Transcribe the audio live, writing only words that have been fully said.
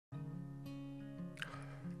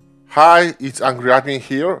Hi, it's Angry Admin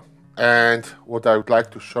here, and what I would like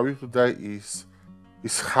to show you today is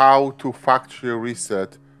how to factory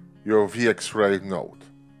reset your VxRail node.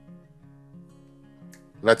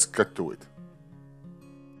 Let's get to it.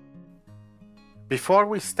 Before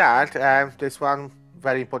we start, there's one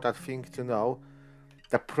very important thing to know.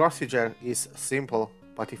 The procedure is simple,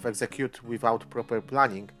 but if executed without proper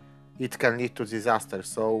planning, it can lead to disaster,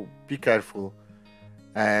 so be careful.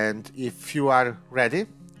 And if you are ready,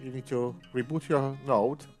 you need to reboot your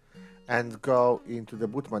node and go into the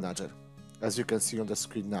boot manager, as you can see on the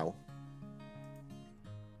screen now.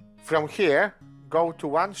 From here, go to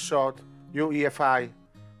one-shot UEFI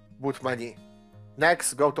boot menu.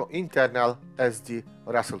 Next, go to internal SD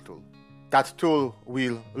Russell tool. That tool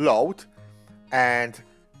will load, and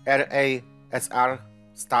RASR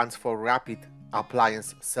stands for Rapid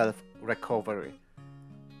Appliance Self-Recovery.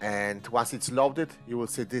 And once it's loaded, you will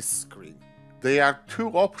see this screen. There are two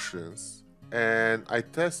options, and I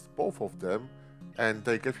test both of them, and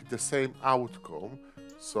they gave me the same outcome.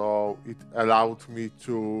 So it allowed me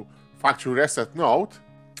to factory reset node.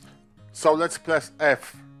 So let's press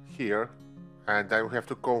F here, and then we have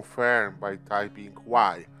to confirm by typing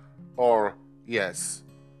Y or yes.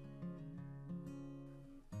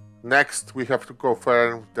 Next, we have to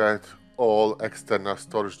confirm that all external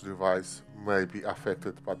storage devices may be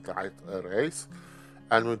affected by write arrays,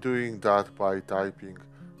 and we're doing that by typing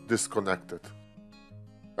disconnected.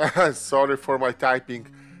 Sorry for my typing,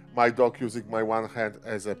 my dog using my one hand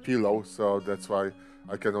as a pillow, so that's why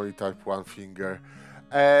I can only type one finger.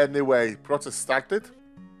 Anyway, process started.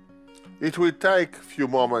 It will take a few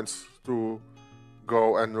moments to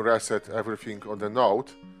go and reset everything on the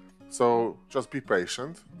node, so just be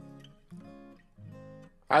patient.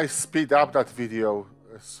 I speed up that video,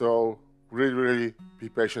 so really be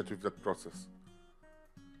patient with that process.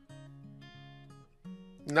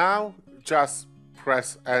 Now just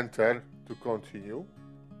press enter to continue.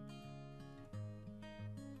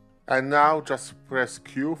 And now just press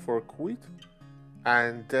Q for quit.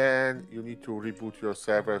 And then you need to reboot your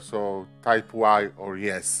server, so type Y or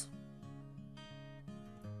yes.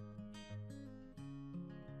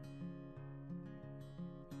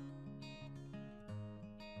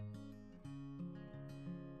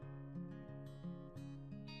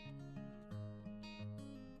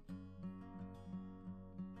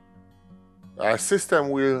 System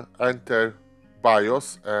will enter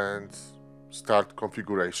BIOS and start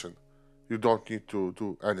configuration. You don't need to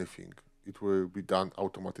do anything. It will be done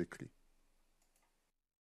automatically.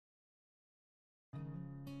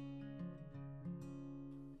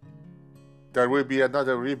 There will be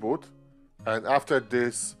another reboot, and after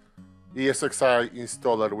this, VxRail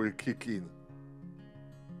installer will kick in.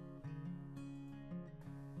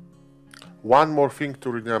 One more thing to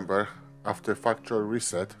remember: after factory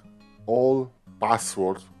reset, all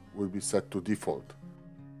passwords will be set to default.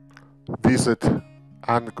 Visit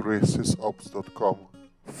angrysys.com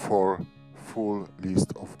for full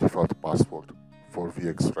list of default password for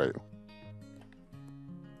VxRail.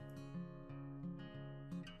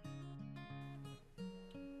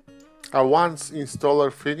 Once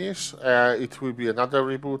installer finish, it will be another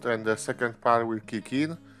reboot and the second part will kick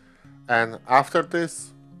in, and after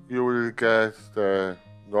this you will get the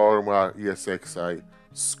normal VxRail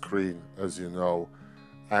screen, as you know,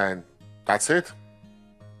 and that's it.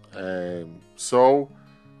 So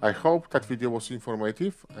I hope that video was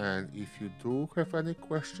informative, and if you do have any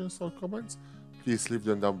questions or comments, please leave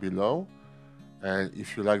them down below. And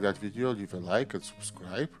if you like that video, leave a like and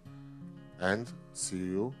subscribe, and see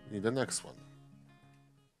you in the next one.